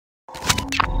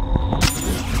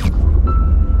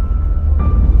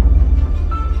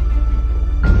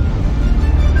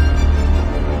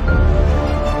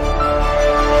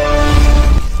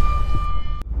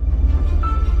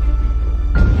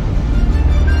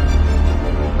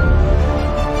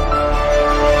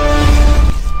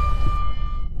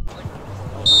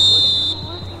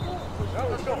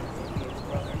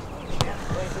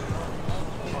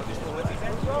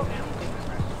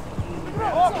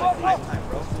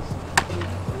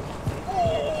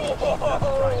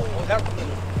Keep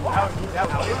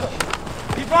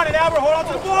running, Albert. Hold on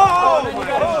to the ball.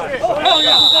 Oh, hell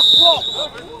yeah.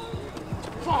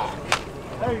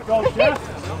 There you go, Jeff.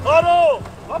 Huddle.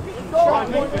 Up you go.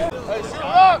 Hey, sit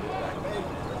up.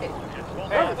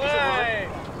 Hey.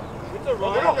 It's a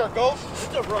run. There you go.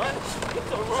 It's a run.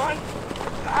 It's a run.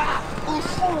 Ah.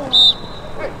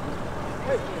 Hey.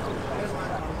 Hey.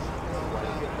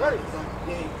 Ready.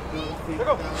 Here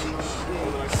go.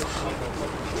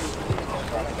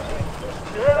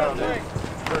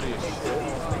 Dirty as shit.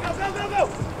 Go.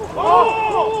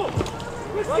 Oh!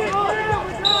 Good shit, man.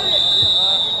 We got it.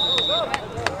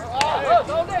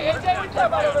 AJ, what you talking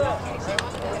about over there?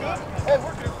 Hey,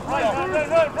 we're good. Run.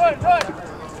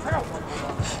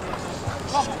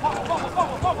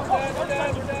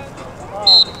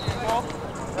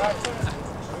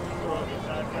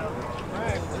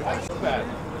 Bad.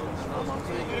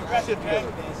 Aggressive, man.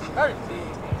 Hurry.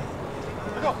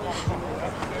 Go.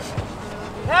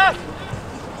 Pass.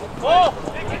 Ball.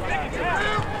 Pick it.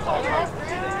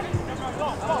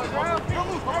 No,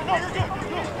 you're good.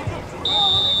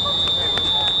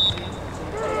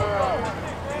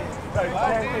 You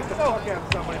can't get the fuck out of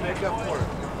somebody. Make up for it.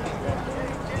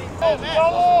 Oh, man.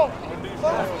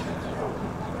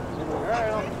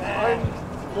 I'm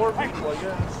more people, I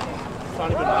guess. It's not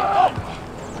even that.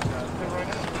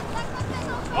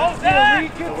 Oh,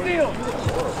 Zach! Good steal!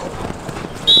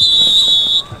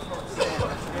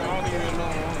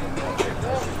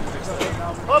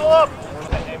 Huddle up!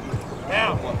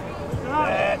 Now!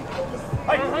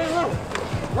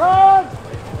 Run!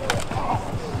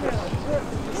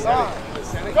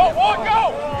 Go, boy, go!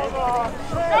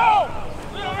 Go!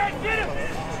 Little man, get him!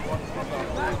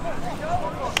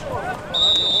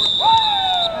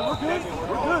 We're good.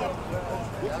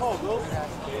 We called those.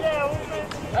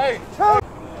 Hey!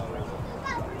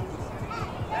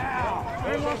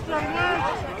 Hey, let's go.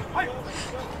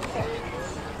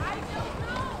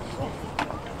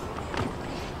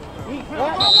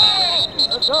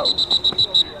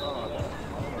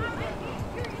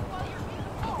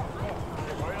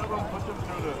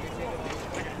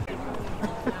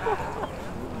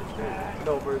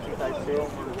 No mercy type shit.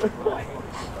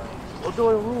 We'll do a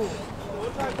rule.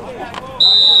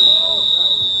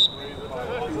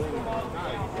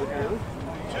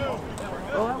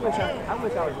 Oh, I wish I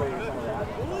was ready for some of that.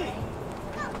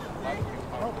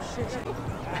 Oh, shit.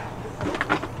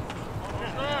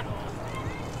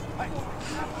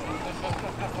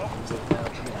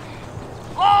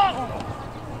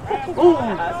 Ooh.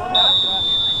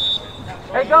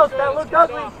 Hey, Ghost, that looked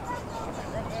ugly.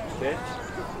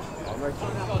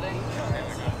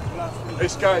 Hey,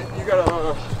 Sky, you got a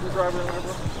screwdriver in there,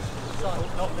 bro?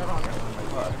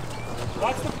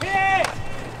 Watch the pitch!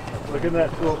 Look at that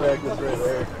tool bag that's right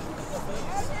there.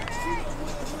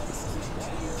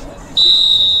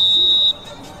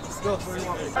 Go, where you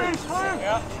want me?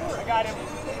 Yeah, I got him.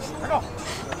 Here go.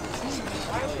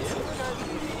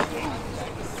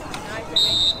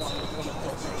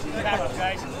 Back,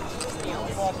 guys. You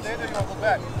want to stay there, you want to go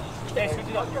back? Stay, switch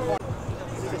it up.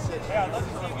 Yeah, let's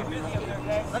see you get busy up there,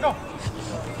 okay? Let go.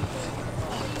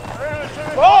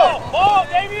 Oh,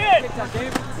 Damien!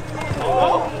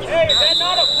 Oh, hey, is that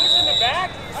not a push in the back?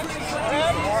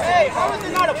 Hey, how is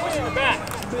it not a push in the back?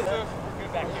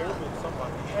 Good back here.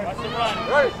 Watch the run.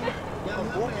 Right.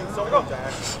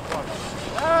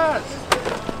 Yes!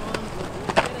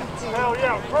 Hell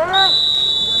yeah.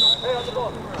 Hey, on the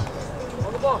ball.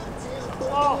 On the ball.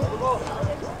 On the ball.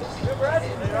 Good, Brad.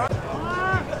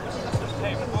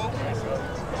 Hey,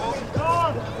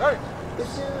 hey.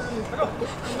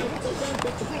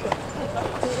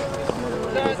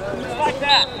 Like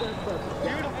that.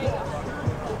 Beautiful.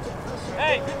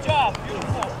 Hey, good job.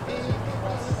 Beautiful.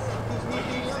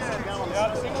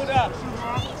 Yeah, singled up.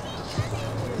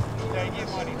 Yeah, give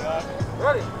money, dog.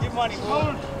 Ready? Give money,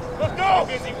 Will. Let's go.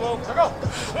 Busy, Will. Let's go.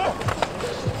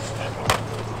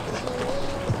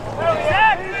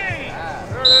 Exactly.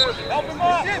 Help him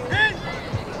up.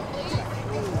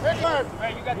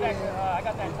 Hey, you got that, I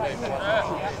got that tight.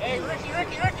 Hey, Ricky. Here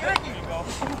you go.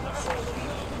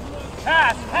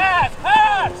 Pass.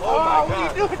 Oh, my God. What are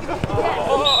you doing?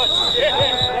 Oh, shit.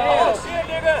 Oh, shit,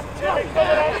 nigga.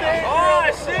 Oh,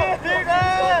 shit, nigga.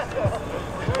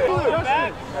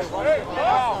 Back.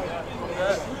 Wow.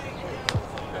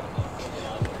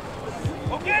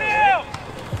 Oh, get him.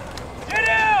 Get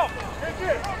him.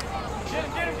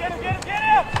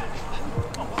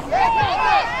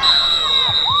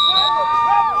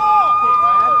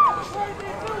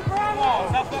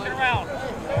 Stop fucking around.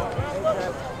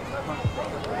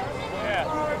 Yeah.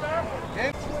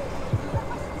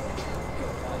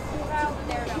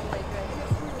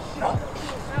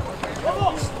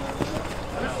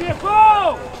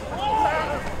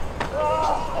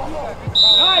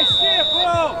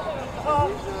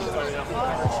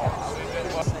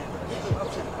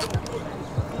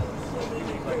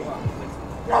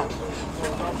 Great.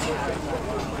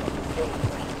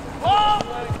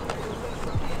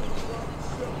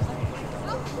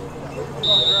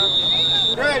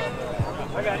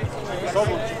 I got it.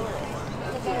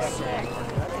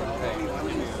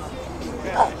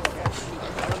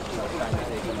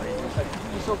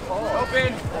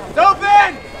 Open! It's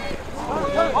open!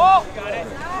 Oh! Got it.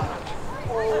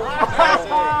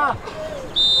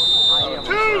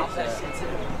 Two!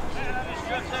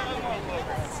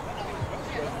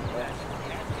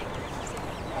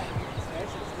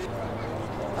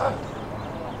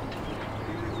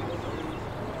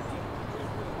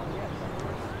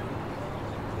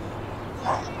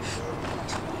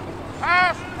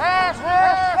 Pass! Pass!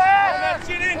 That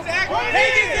shit in, Zach!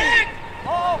 Take it, Zach!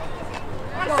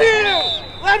 I see him!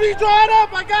 Let me draw it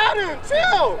up! I got him!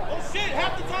 Chill! Oh shit,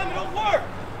 half the time it don't work!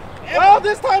 Well,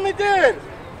 this time it did!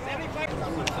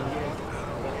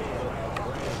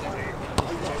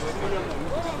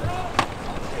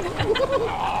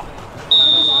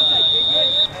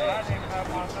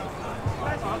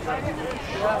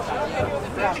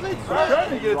 75. Trying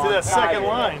to get it to that second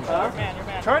line.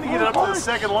 Trying to get it up to the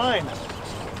second line.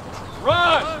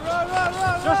 Run!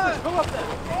 Justin, go up there.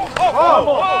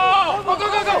 Oh! Go, go,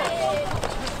 go, go!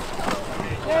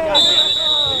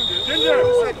 Ginger!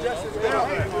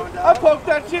 I poked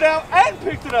that shit out and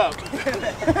picked it up.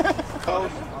 Oh!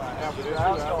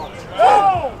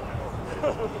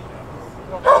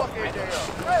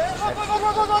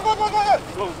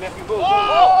 Go, nephew, go.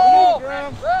 Oh!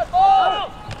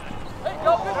 Hey,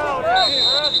 go,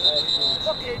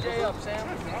 fuck AJ up, Sam.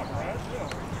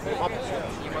 You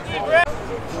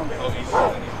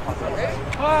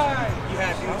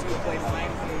have YouTube play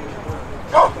flank.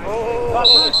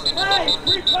 Play!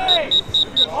 Free play!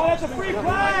 Oh, that's a free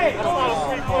play! That's not a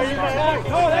free play.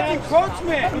 No, that's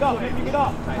encroachment! Get up, baby, get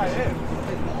up.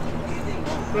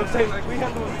 But I'm saying, like, we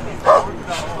have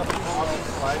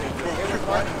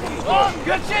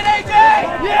good shit, AJ!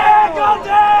 Yeah, go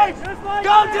Dave!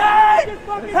 Go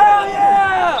Dave! Hell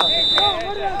yeah!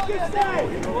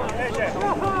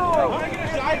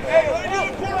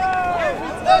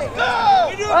 Let's go!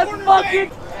 Let's fucking...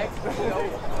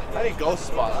 I need ghost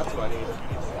spot, that's what I need.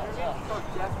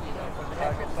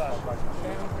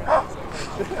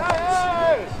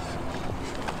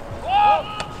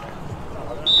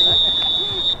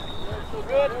 So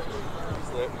good.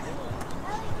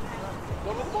 Go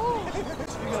with the ball. You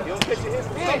don't catch your hands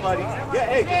from somebody. Yeah,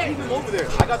 hey, keep him over there.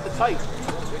 I got the tight.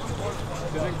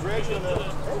 Because then Greg's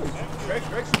gonna... Greg's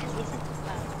listen.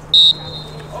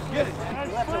 Oh, get it.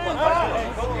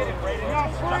 Go get it, Brayden.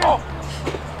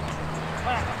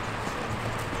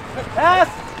 Pass!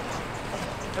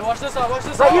 Hey, watch this out, watch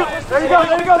this out. There you go,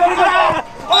 there you go, there you go.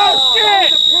 Oh,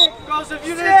 shit! Ghost, if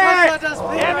you didn't touch that, that's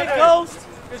me. Damn it, Ghost.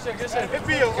 Good shit, good shit.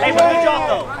 Hey, but good job,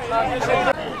 though. Good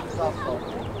shit.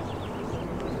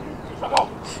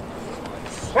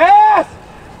 Pass!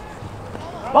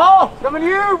 Ball, coming to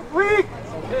you, weak.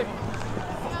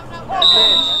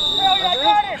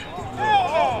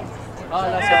 Oh,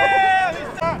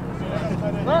 that's all.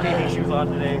 Baby shoes on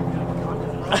today.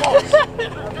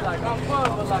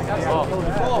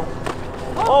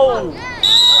 Oh!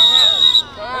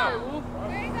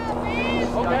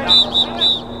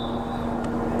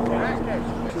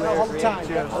 All the time. I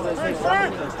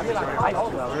mean, like, I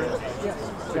hope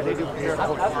yeah, they do here.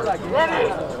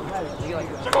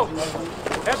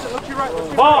 Look you right.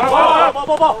 Ball.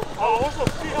 Oh, what's the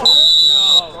field?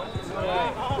 No.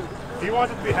 He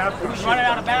wants it to be half. He's running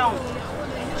out of bounds.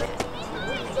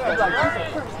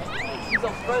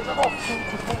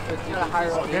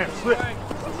 Damn, slip.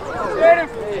 Scared him!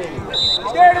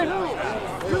 Scared him!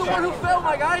 You're the one who fell,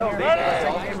 my guy!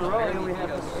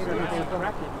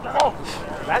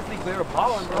 That's the clear of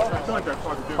pollen, bro. I feel like they're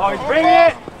fucking doing. Oh, he's bringing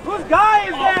it! Whose guy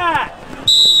is that?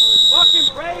 Fucking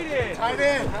Brayden! Tight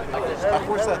end.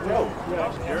 Where's that throw?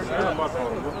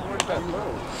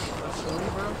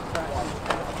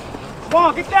 Come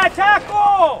on, get that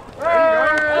tackle!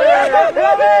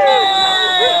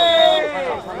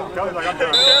 Kelly's like, I'm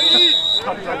done.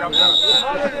 Kelly's like, I'm done.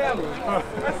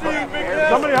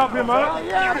 Somebody help him out.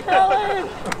 Yeah, Kelly!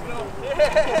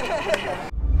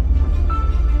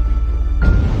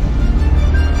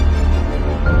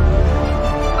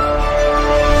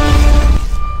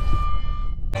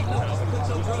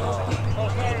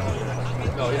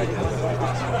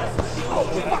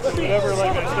 Never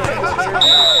like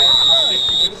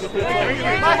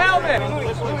My helmet!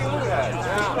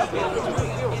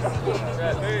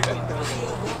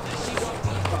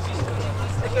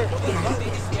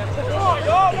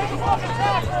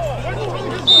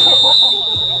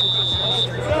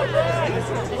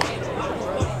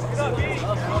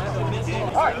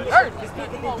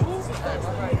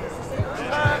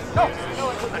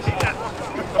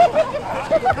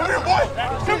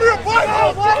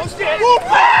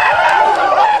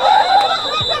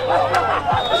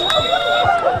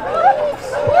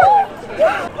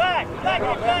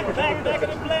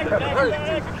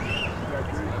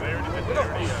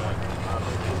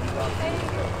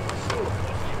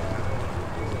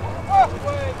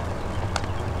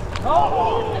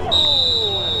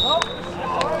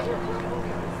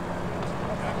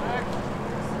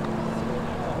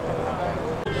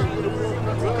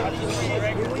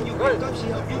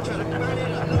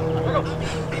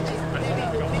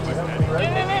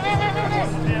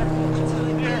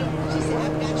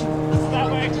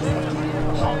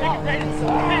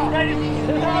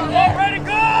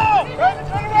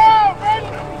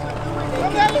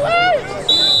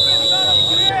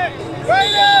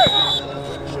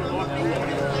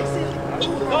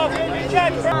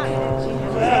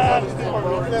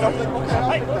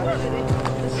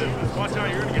 Watch out,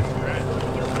 you're gonna get spread.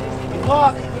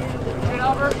 Look.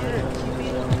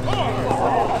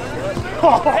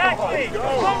 Exactly.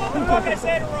 Come on, I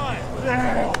said run.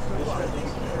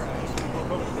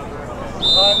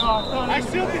 I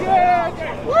still can.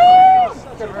 Woo!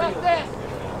 Like this.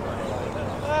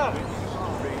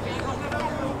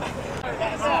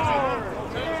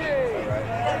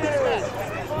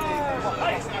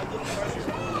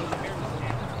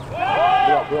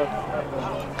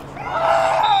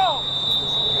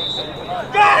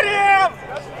 Got him!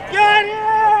 Got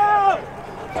him!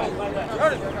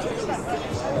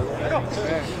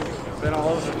 Been all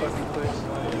over the fucking place.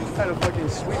 Had a fucking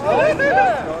sweet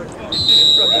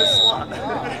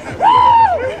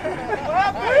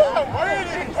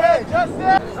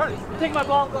Take my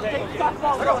ball, take the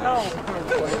ball, go home.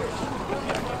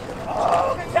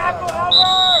 Oh, good tackle,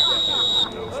 Albert!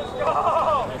 Let's go!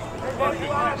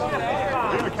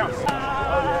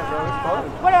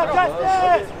 What up,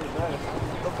 Justin?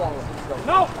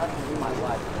 No!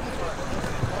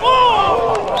 Oh!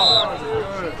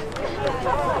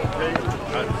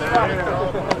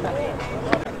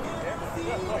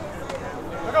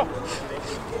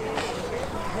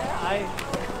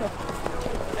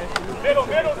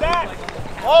 Middle, Zach!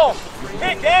 Oh!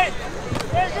 Hit, Dave!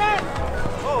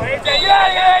 Oh, AJ!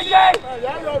 Yeah, AJ!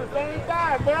 Y'all know the same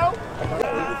time, bro.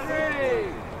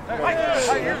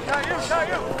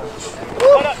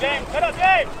 Shut up, Dave! Shut up,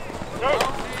 Dave!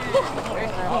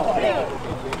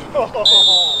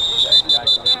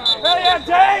 Hell yeah,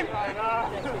 Dave!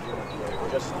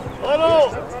 Little.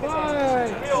 5,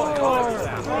 4,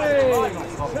 3, 2,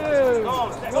 1.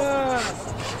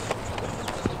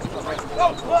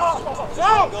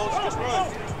 Go! Just run.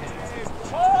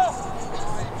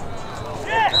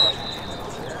 Shit!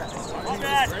 My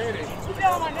bad. Keep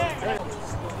yelling my name.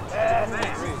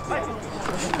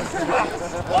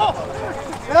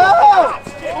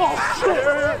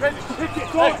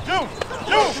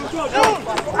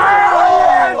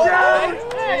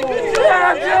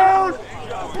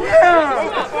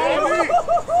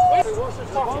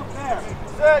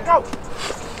 Go.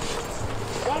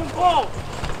 Got him ball.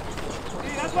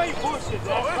 See, that's why you push it.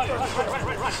 Right.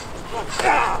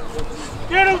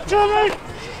 Get him, Jimmy!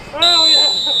 Oh, yeah.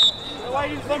 That's why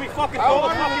you didn't let me fucking throw the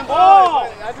fucking ball.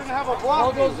 I didn't have a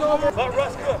block. Let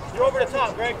Russ cook. You're over the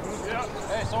top, Greg. Yeah.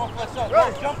 Hey, someone flex up.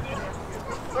 Go, jump in.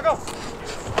 Go.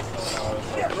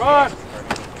 Run!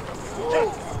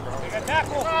 Take a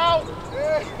tackle.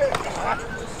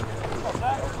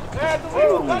 There's the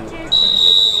little touchy.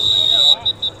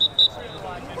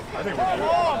 I think Come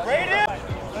on, Brayden.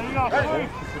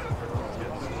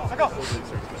 Let's go.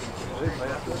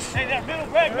 Hey, that middle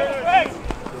Greg.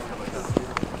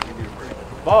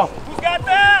 Ball. Who's got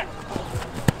that?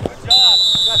 Good job.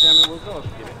 God damn it, we'll go.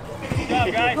 Good job,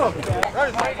 guys.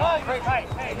 Right.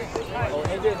 Hey. Oh,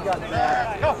 AJ's got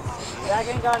that. Go. Zach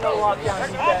ain't got no lockdown.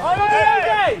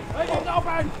 Hey, AJ's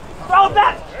open. Throw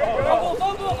that.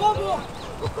 Fumble.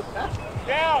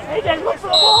 Down. AJ, look for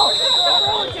the ball.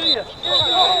 Throw it to you.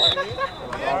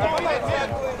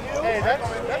 Hey, that's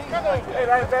kind of. Hey,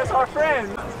 that's our friend.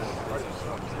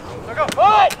 Go.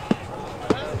 Fight.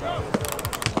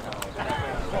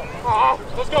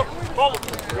 Let's go. Fumble.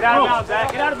 Get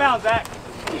out of bounds, Zach.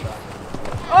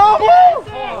 Oh, woo!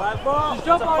 That ball. Just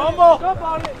jump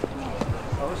on it.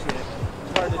 Oh, shit.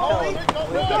 It's hard to tell.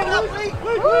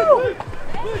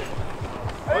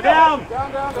 Go down.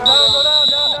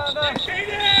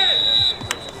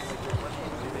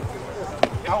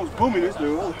 I was booming this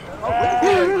dude.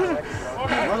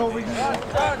 Run over here.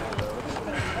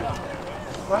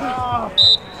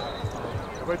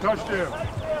 Everybody touched him.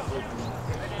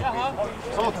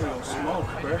 Salty don't smoke,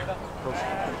 bro.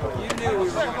 You knew we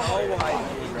were going to all white.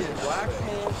 You did black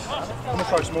man. I'm gonna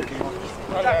start smoking.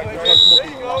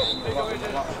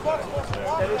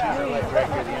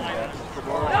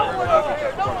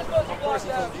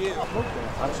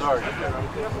 I'm sorry.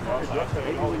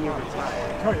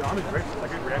 Tell you, I'm a great. I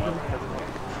get random.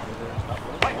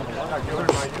 I got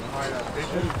my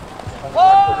vision.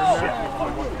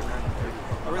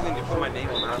 really need to put my name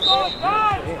on that.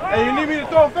 Hey, you need me to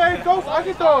throw a fade, Ghost? I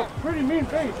can throw a pretty mean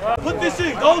fade. Put this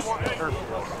in, Ghost. Hey,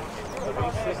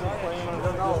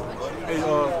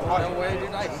 No way, dude.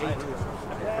 I hate you.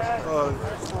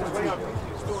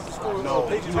 no,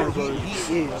 he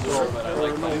is.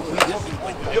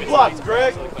 Good blocks,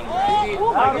 Greg.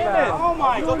 Oh my goodness. Oh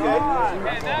my God. Okay.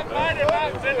 And that might have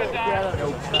not been a dime.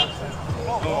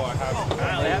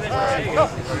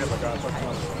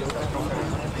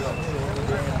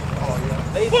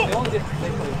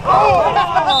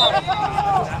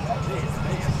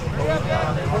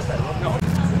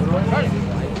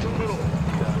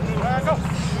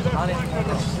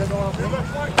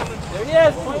 There he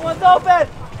is. 21's open.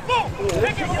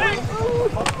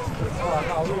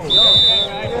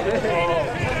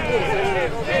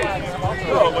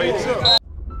 Oh, wait,